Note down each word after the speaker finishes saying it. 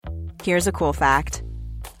Here's a cool fact.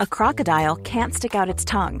 A crocodile can't stick out its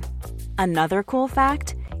tongue. Another cool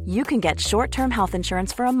fact, you can get short-term health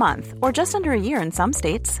insurance for a month or just under a year in some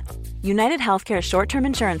states. United Healthcare short-term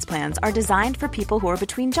insurance plans are designed for people who are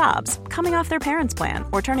between jobs, coming off their parents' plan,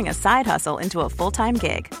 or turning a side hustle into a full-time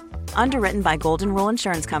gig. Underwritten by Golden Rule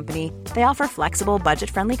Insurance Company, they offer flexible,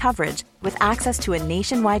 budget-friendly coverage with access to a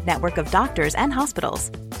nationwide network of doctors and hospitals.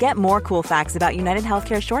 Get more cool facts about United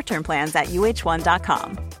Healthcare short-term plans at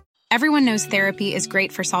uh1.com. Everyone knows therapy is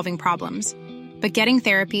great for solving problems, but getting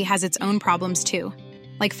therapy has its own problems too,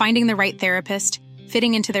 like finding the right therapist,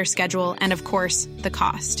 fitting into their schedule, and of course, the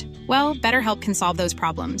cost. Well, BetterHelp can solve those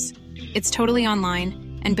problems. It's totally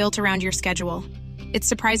online and built around your schedule. It's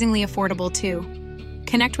surprisingly affordable too.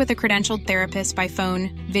 Connect with a credentialed therapist by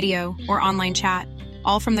phone, video, or online chat,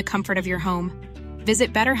 all from the comfort of your home.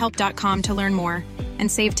 Visit BetterHelp.com to learn more and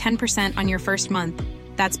save 10% on your first month.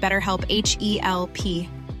 That's BetterHelp, H-E-L-P.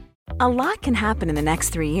 A lot can happen in the next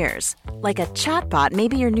 3 years. Like a chatbot may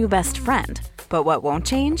be your new best friend. But what won't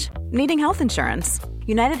change? Needing health insurance.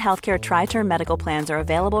 United Healthcare Tri-Term Medical Plans are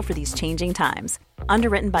available for these changing times.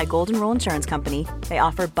 Underwritten by Golden Rule Insurance Company, they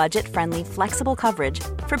offer budget-friendly, flexible coverage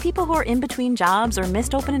for people who are in between jobs or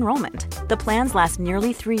missed open enrollment. The plans last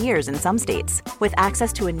nearly 3 years in some states, with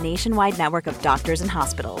access to a nationwide network of doctors and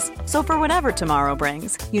hospitals. So for whatever tomorrow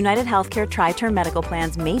brings, United Healthcare Tri-Term Medical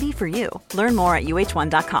Plans may be for you. Learn more at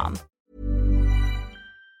uh1.com.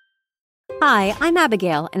 Hi, I'm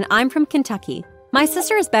Abigail, and I'm from Kentucky. My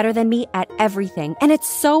sister is better than me at everything, and it's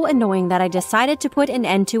so annoying that I decided to put an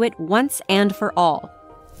end to it once and for all.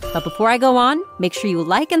 But before I go on, make sure you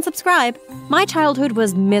like and subscribe. My childhood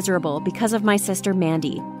was miserable because of my sister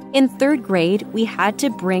Mandy. In 3rd grade, we had to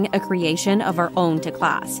bring a creation of our own to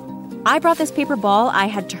class. I brought this paper ball I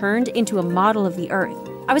had turned into a model of the Earth.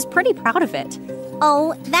 I was pretty proud of it.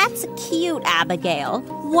 Oh, that's cute, Abigail.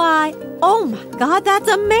 Why, oh my God, that's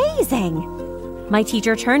amazing! My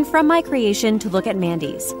teacher turned from my creation to look at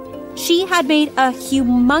Mandy's. She had made a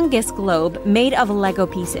humongous globe made of Lego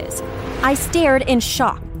pieces. I stared in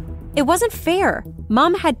shock. It wasn't fair.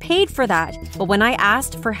 Mom had paid for that, but when I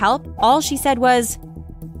asked for help, all she said was,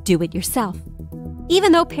 "Do it yourself."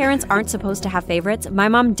 Even though parents aren't supposed to have favorites, my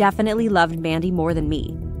mom definitely loved Mandy more than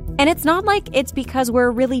me. And it's not like it's because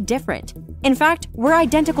we're really different. In fact, we're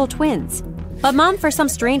identical twins. But Mom, for some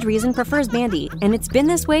strange reason, prefers Mandy, and it's been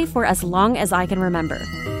this way for as long as I can remember.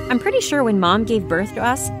 I'm pretty sure when Mom gave birth to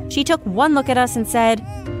us, she took one look at us and said,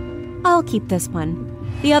 "I'll keep this one.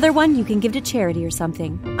 The other one you can give to charity or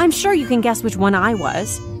something." I'm sure you can guess which one I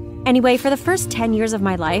was. Anyway, for the first 10 years of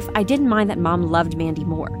my life, I didn't mind that Mom loved Mandy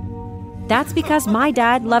more. That's because my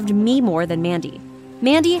dad loved me more than Mandy.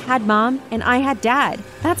 Mandy had Mom, and I had Dad.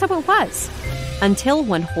 That's how it was. Until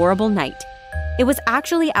one horrible night. It was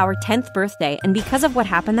actually our 10th birthday, and because of what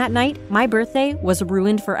happened that night, my birthday was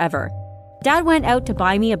ruined forever. Dad went out to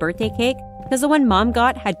buy me a birthday cake because the one Mom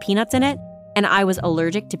got had peanuts in it, and I was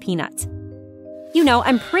allergic to peanuts. You know,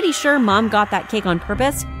 I'm pretty sure Mom got that cake on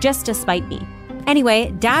purpose just to spite me.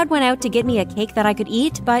 Anyway, Dad went out to get me a cake that I could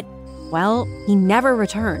eat, but, well, he never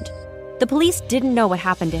returned. The police didn't know what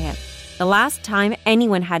happened to him. The last time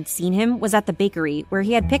anyone had seen him was at the bakery where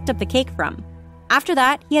he had picked up the cake from. After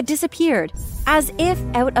that, he had disappeared, as if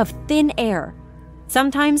out of thin air.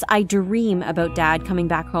 Sometimes I dream about Dad coming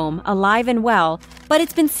back home, alive and well, but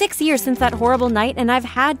it's been 6 years since that horrible night, and I've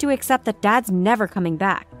had to accept that Dad's never coming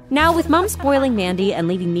back. Now, with Mom spoiling Mandy and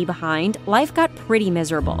leaving me behind, life got pretty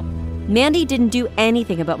miserable. Mandy didn't do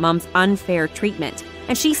anything about Mom's unfair treatment,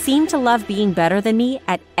 and she seemed to love being better than me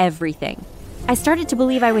at everything. I started to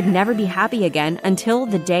believe I would never be happy again until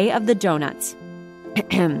the day of the donuts.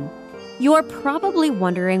 You're probably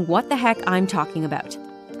wondering what the heck I'm talking about.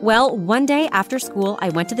 Well, one day after school, I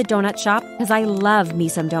went to the donut shop because I love me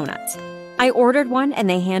some donuts. I ordered one and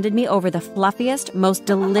they handed me over the fluffiest, most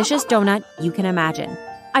delicious donut you can imagine.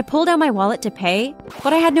 I pulled out my wallet to pay,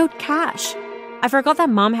 but I had no cash. I forgot that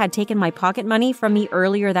Mom had taken my pocket money from me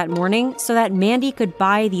earlier that morning so that Mandy could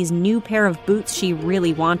buy these new pair of boots she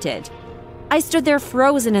really wanted. I stood there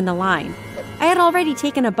frozen in the line. I had already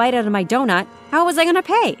taken a bite out of my donut. How was I going to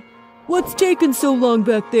pay? "What's taking so long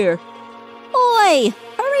back there?" Oi,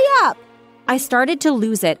 hurry up. I started to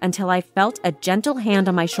lose it until I felt a gentle hand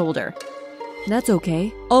on my shoulder. "That's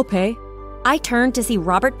okay. I'll pay." I turned to see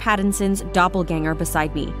Robert Pattinson's doppelganger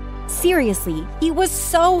beside me. Seriously, he was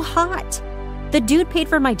so hot. The dude paid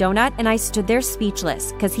for my donut and I stood there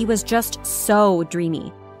speechless because he was just so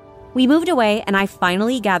dreamy. We moved away and I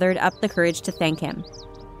finally gathered up the courage to thank him.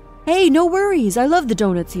 "Hey, no worries. I love the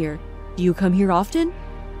donuts here. Do you come here often?"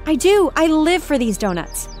 I do. I live for these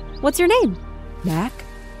donuts. What's your name? "Mac?"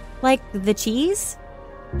 Like the cheese?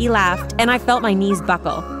 He laughed, and I felt my knees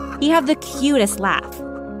buckle. He had the cutest laugh.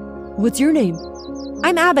 What's your name?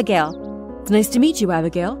 I'm Abigail. It's nice to meet you,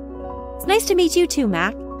 Abigail. It's nice to meet you too,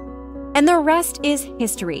 Mac. And the rest is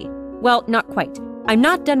history. Well, not quite. I'm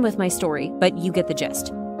not done with my story, but you get the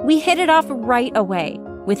gist. We hit it off right away.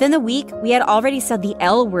 Within the week, we had already said the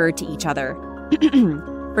L word to each other.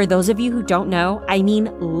 For those of you who don't know, I mean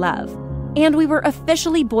love. And we were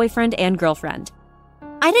officially boyfriend and girlfriend.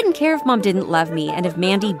 I didn't care if Mom didn't love me and if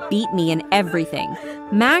Mandy beat me in everything.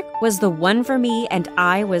 Mac was the one for me, and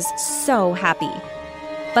I was so happy.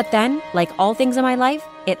 But then, like all things in my life,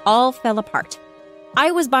 it all fell apart.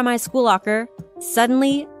 I was by my school locker.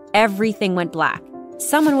 Suddenly, everything went black.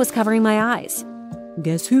 Someone was covering my eyes.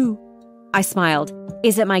 Guess who? I smiled.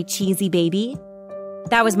 Is it my cheesy baby?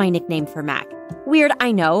 That was my nickname for Mac. Weird,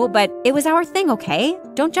 I know, but it was our thing, okay?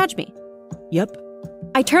 Don't judge me. Yep.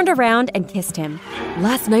 I turned around and kissed him.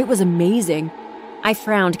 Last night was amazing. I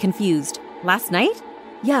frowned, confused. Last night?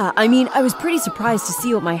 Yeah, I mean, I was pretty surprised to see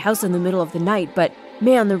you at my house in the middle of the night, but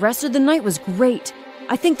man, the rest of the night was great.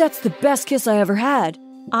 I think that's the best kiss I ever had.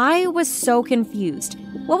 I was so confused.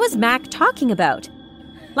 What was Mac talking about?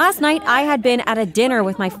 Last night, I had been at a dinner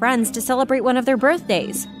with my friends to celebrate one of their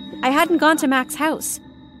birthdays. I hadn't gone to Mac's house.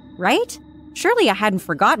 Right? Surely I hadn't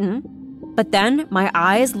forgotten. But then my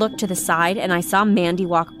eyes looked to the side and I saw Mandy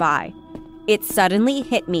walk by. It suddenly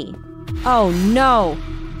hit me. Oh no.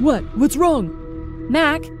 What? What's wrong?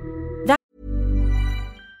 Mac,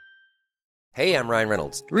 Hey, I'm Ryan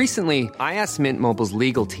Reynolds. Recently, I asked Mint Mobile's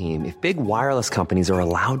legal team if big wireless companies are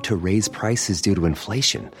allowed to raise prices due to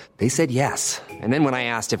inflation. They said yes. And then when I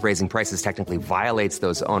asked if raising prices technically violates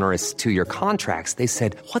those onerous 2-year contracts, they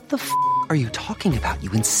said, "What the f*** are you talking about,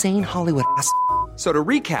 you insane Hollywood ass?" So to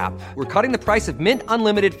recap, we're cutting the price of Mint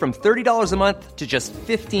Unlimited from $30 a month to just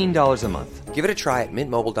 $15 a month. Give it a try at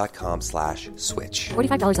mintmobile.com/switch.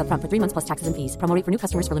 $45 up front for 3 months plus taxes and fees. Promo rate for new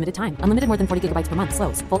customers for limited time. Unlimited more than 40 gigabytes per month.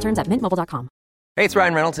 Slows full terms at mintmobile.com. Hey, it's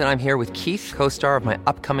Ryan Reynolds, and I'm here with Keith, co-star of my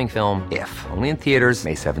upcoming film, If, only in theaters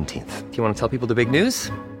May 17th. Do you want to tell people the big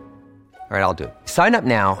news? All right, I'll do it. Sign up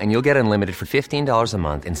now and you'll get unlimited for $15 a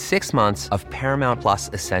month and 6 months of Paramount Plus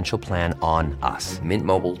Essential Plan on us.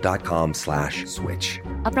 mintmobile.com/switch.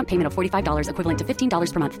 Upfront payment of $45 equivalent to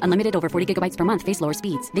 $15 per month. Unlimited over 40 gigabytes per month. Face lower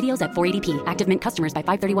speeds. Videos at 480p. Active Mint customers by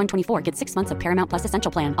 531.24 get 6 months of Paramount Plus Essential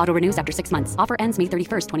Plan. Auto renews after 6 months. Offer ends May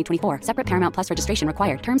 31st, 2024. Separate Paramount Plus registration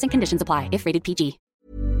required. Terms and conditions apply if rated PG.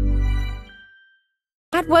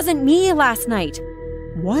 that wasn't me last night.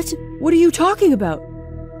 What? What are you talking about?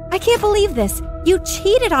 I can't believe this. You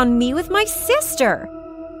cheated on me with my sister.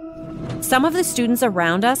 Some of the students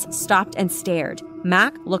around us stopped and stared.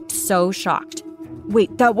 Mac looked so shocked.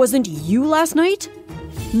 Wait, that wasn't you last night?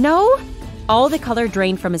 No? All the color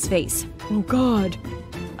drained from his face. Oh, God.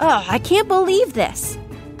 Ugh, I can't believe this.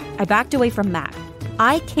 I backed away from Mac.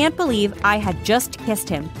 I can't believe I had just kissed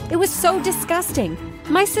him. It was so disgusting.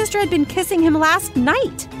 My sister had been kissing him last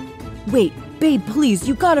night. Wait, babe, please,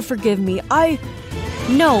 you gotta forgive me.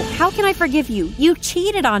 No, how can I forgive you? You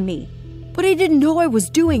cheated on me. But I didn't know I was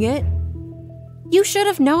doing it. You should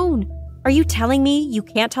have known. Are you telling me you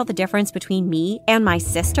can't tell the difference between me and my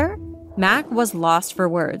sister? Mac was lost for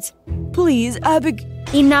words. Please,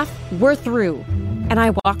 Enough, we're through. And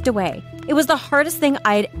I walked away. It was the hardest thing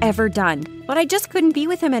I'd ever done, but I just couldn't be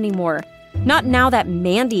with him anymore. Not now that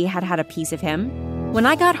Mandy had had a piece of him. When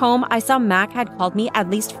I got home, I saw Mac had called me at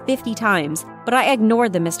least 50 times, but I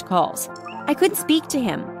ignored the missed calls. I couldn't speak to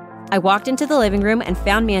him. I walked into the living room and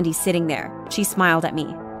found Mandy sitting there. She smiled at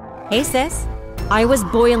me. Hey, sis. I was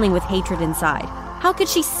boiling with hatred inside. How could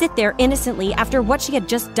she sit there innocently after what she had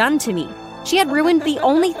just done to me? She had ruined the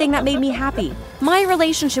only thing that made me happy, my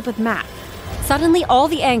relationship with Mac. Suddenly, all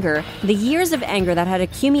the anger, the years of anger that had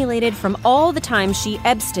accumulated from all the times she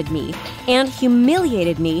ebsted me and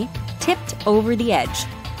humiliated me, tipped over the edge.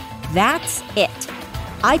 That's it.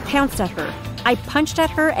 I pounced at her. I punched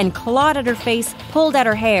at her and clawed at her face, pulled at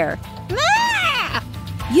her hair. Ah!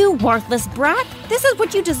 You worthless brat! This is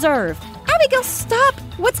what you deserve. Abigail, stop!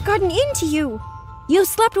 What's gotten into you? You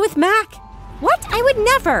slept with Mac. What? I would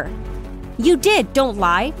never. You did, don't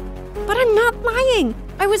lie. But I'm not lying.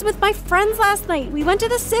 I was with my friends last night. We went to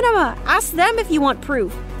the cinema. Ask them if you want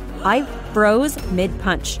proof. I froze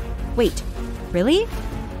mid-punch. Wait, really?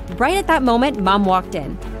 Right at that moment, Mom walked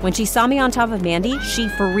in. When she saw me on top of Mandy, she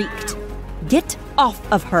freaked. Get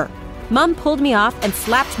off of her. Mom pulled me off and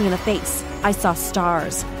slapped me in the face. I saw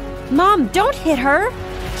stars. Mom, don't hit her.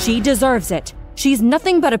 She deserves it. She's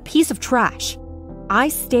nothing but a piece of trash. I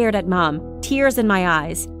stared at Mom, tears in my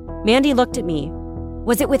eyes. Mandy looked at me.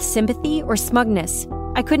 Was it with sympathy or smugness?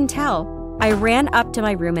 I couldn't tell. I ran up to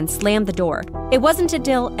my room and slammed the door. It wasn't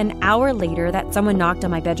until an hour later that someone knocked on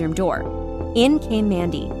my bedroom door. In came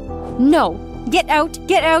Mandy. "No! Get out!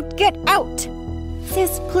 Get out! Get out!"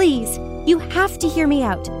 "Sis, please. You have to hear me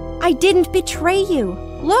out. I didn't betray you.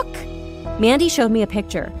 Look!" Mandy showed me a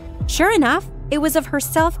picture. Sure enough, it was of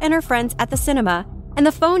herself and her friends at the cinema, and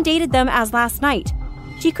the phone dated them as last night.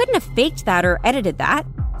 She couldn't have faked that or edited that,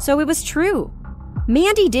 so it was true.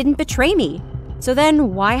 Mandy didn't betray me. So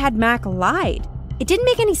then why had Mac lied? It didn't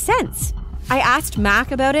make any sense. I asked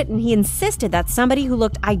Mac about it, and he insisted that somebody who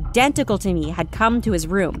looked identical to me had come to his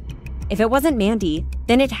room. If it wasn't Mandy,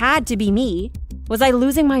 then it had to be me. Was I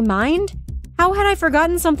losing my mind? How had I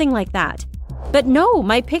forgotten something like that? But no,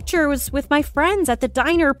 my picture was with my friends at the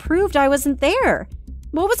diner proved I wasn't there.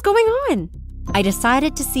 What was going on? I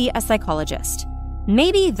decided to see a psychologist.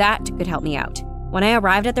 Maybe that could help me out. When I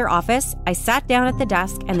arrived at their office, I sat down at the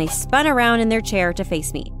desk and they spun around in their chair to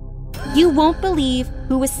face me. You won't believe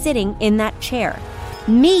who was sitting in that chair.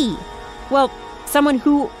 Me! Well, someone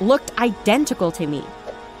who looked identical to me.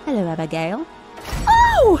 "Hello, Abigail."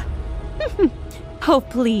 "Oh!" "Oh,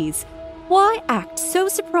 please. Why act so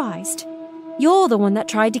surprised? You're the one that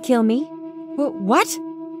tried to kill me." What?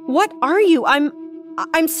 What are you?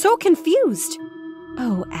 I'm so confused."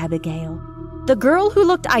 "Oh, Abigail." The girl who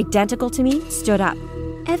looked identical to me stood up.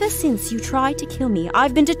 "Ever since you tried to kill me,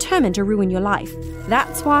 I've been determined to ruin your life.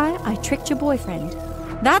 That's why I tricked your boyfriend.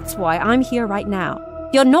 That's why I'm here right now.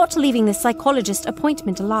 You're not leaving this psychologist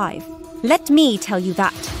appointment alive. Let me tell you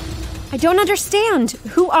that." "I don't understand.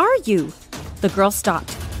 Who are you?" The girl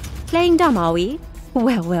stopped. "Playing dumb, are we?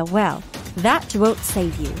 Well. That won't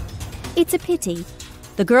save you." "It's a pity."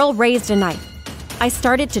 The girl raised a knife. I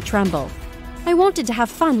started to tremble. "I wanted to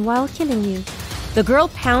have fun while killing you." The girl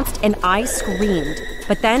pounced and I screamed.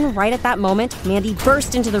 But then, right at that moment, Mandy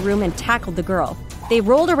burst into the room and tackled the girl. They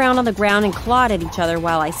rolled around on the ground and clawed at each other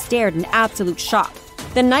while I stared in absolute shock.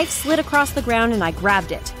 The knife slid across the ground and I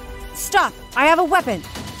grabbed it. "Stop! I have a weapon!"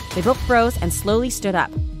 They both froze and slowly stood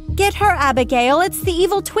up. "Get her, Abigail! It's the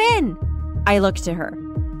evil twin!" I looked to her.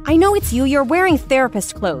 "I know it's you. You're wearing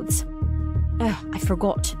therapist clothes." I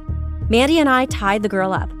forgot. Mandy and I tied the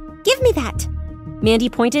girl up. "Give me that!" Mandy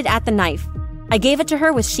pointed at the knife. I gave it to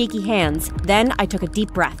her with shaky hands. Then I took a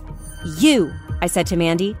deep breath. "You," I said to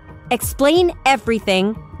Mandy, "explain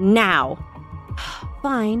everything now."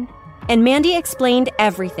 "Fine." And Mandy explained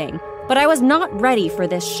everything, but I was not ready for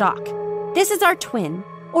this shock. "This is our twin,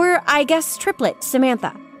 or I guess triplet,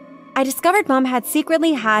 Samantha. I discovered Mom had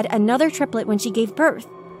secretly had another triplet when she gave birth,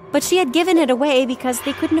 but she had given it away because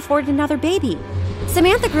they couldn't afford another baby.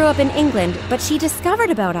 Samantha grew up in England, but she discovered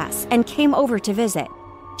about us and came over to visit.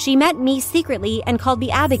 She met me secretly and called me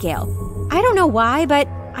Abigail. I don't know why, but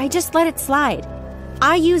I just let it slide.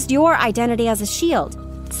 I used your identity as a shield.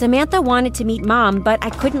 Samantha wanted to meet Mom, but I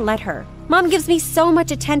couldn't let her. Mom gives me so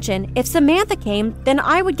much attention. If Samantha came, then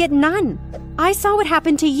I would get none. I saw what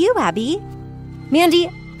happened to you, Abby." "Mandy,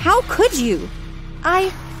 how could you?"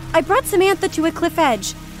 I brought Samantha to a cliff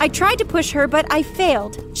edge. I tried to push her, but I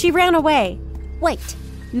failed. She ran away." "Wait,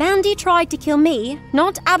 Mandy tried to kill me,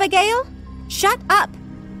 not Abigail? Shut up!"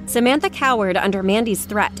 Samantha cowered under Mandy's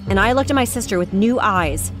threat, and I looked at my sister with new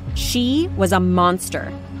eyes. She was a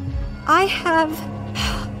monster. I have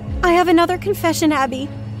another confession, Abby."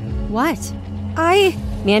 "What?"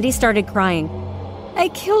 Mandy started crying. "I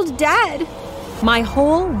killed Dad." My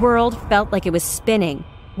whole world felt like it was spinning.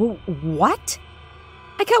 What?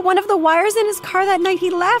 "I cut one of the wires in his car that night he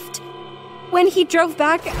left. When he drove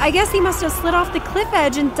back, I guess he must have slid off the cliff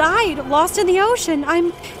edge and died, lost in the ocean.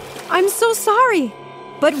 I'm so sorry."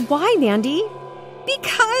 "But why, Mandy?"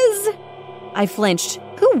 "Because..." I flinched.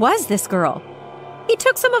 Who was this girl? "He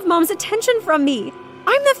took some of Mom's attention from me.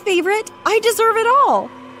 I'm the favorite. I deserve it all."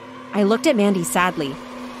 I looked at Mandy sadly.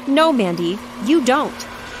 "No, Mandy, you don't."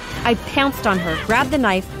 I pounced on her, grabbed the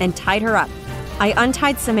knife, and tied her up. I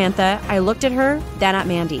untied Samantha. I looked at her, then at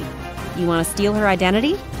Mandy. "You want to steal her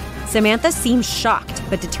identity?" Samantha seemed shocked,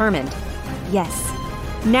 but determined. "Yes.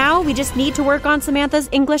 Now we just need to work on Samantha's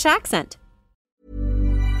English accent."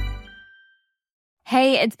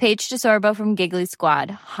 Hey, it's Paige DeSorbo from Giggly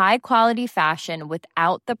Squad. High quality fashion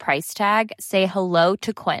without the price tag. Say hello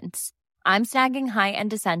to Quince. I'm snagging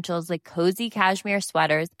high-end essentials like cozy cashmere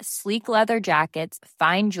sweaters, sleek leather jackets,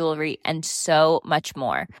 fine jewelry, and so much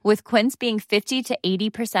more. With Quince being 50 to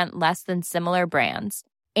 80% less than similar brands.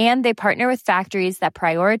 And they partner with factories that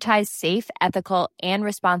prioritize safe, ethical, and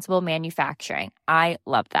responsible manufacturing. I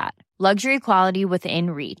love that. Luxury quality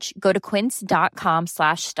within reach. Go to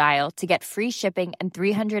quince.com/style to get free shipping and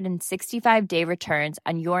 365-day returns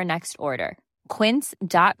on your next order.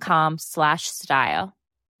 Quince.com/style.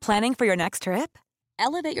 Planning for your next trip?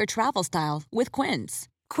 Elevate your travel style with Quince.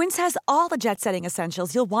 Quince has all the jet-setting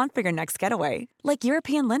essentials you'll want for your next getaway, like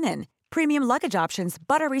European linen, premium luggage options,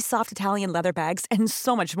 buttery soft Italian leather bags, and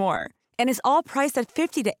so much more. And is all priced at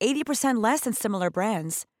 50 to 80% less than similar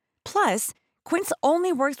brands. Plus, Quince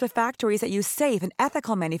only works with factories that use safe and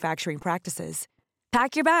ethical manufacturing practices.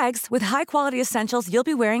 Pack your bags with high-quality essentials you'll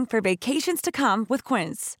be wearing for vacations to come with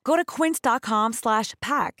Quince. Go to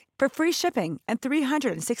quince.com/pack for free shipping and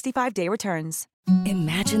 365-day returns.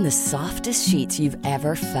 Imagine the softest sheets you've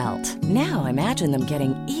ever felt. Now imagine them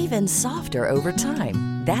getting even softer over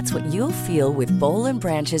time. That's what you'll feel with Boll &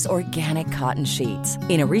 Branch's organic cotton sheets.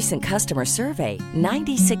 In a recent customer survey,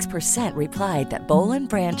 96% replied that Boll &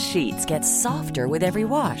 Branch sheets get softer with every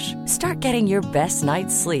wash. Start getting your best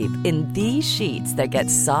night's sleep in these sheets that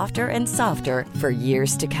get softer and softer for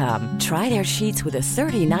years to come. Try their sheets with a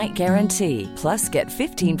 30-night guarantee. Plus, get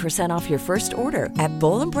 15% off your first order at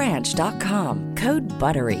bollandbranch.com. Code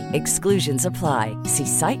BUTTERY. Exclusions apply. See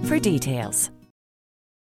site for details.